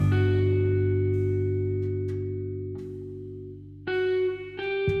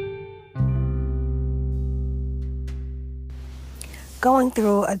Going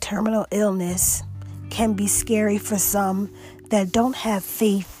through a terminal illness can be scary for some that don't have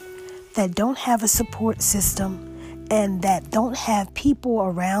faith, that don't have a support system, and that don't have people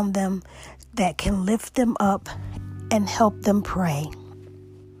around them that can lift them up and help them pray.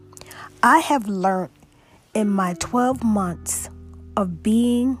 I have learned in my 12 months of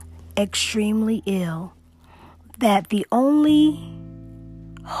being extremely ill that the only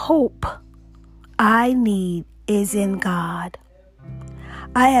hope I need is in God.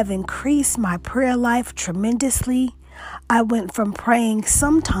 I have increased my prayer life tremendously. I went from praying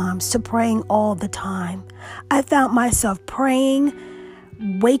sometimes to praying all the time. I found myself praying,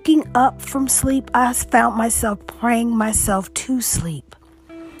 waking up from sleep. I found myself praying myself to sleep.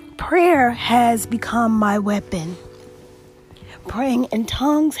 Prayer has become my weapon. Praying in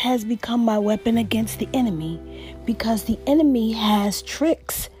tongues has become my weapon against the enemy, because the enemy has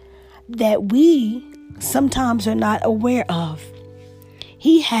tricks that we sometimes are not aware of.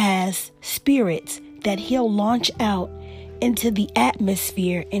 He has spirits that he'll launch out into the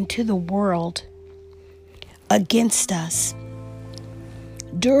atmosphere, into the world against us.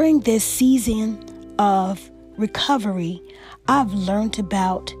 During this season of recovery, I've learned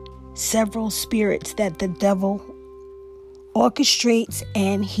about several spirits that the devil orchestrates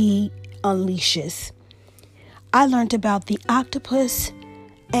and he unleashes. I learned about the octopus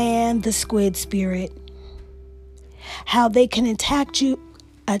and the squid spirit, how they can attack you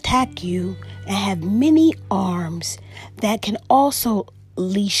and have many arms that can also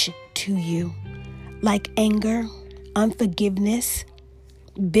leash to you, like anger, unforgiveness,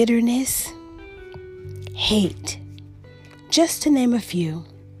 bitterness, hate, just to name a few.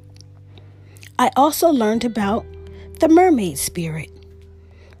 I also learned about the mermaid spirit.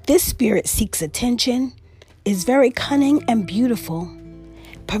 This spirit seeks attention, is very cunning and beautiful,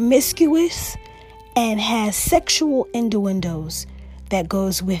 promiscuous, and has sexual innuendos that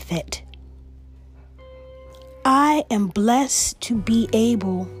goes with it. I am blessed to be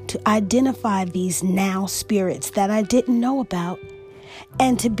able to identify these now spirits that I didn't know about,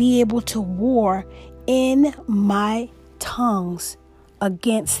 and to be able to war in my tongues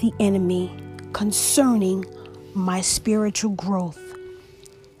against the enemy concerning my spiritual growth.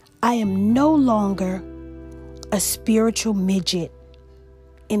 I am no longer a spiritual midget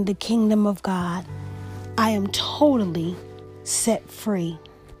in the kingdom of God. I am totally set free.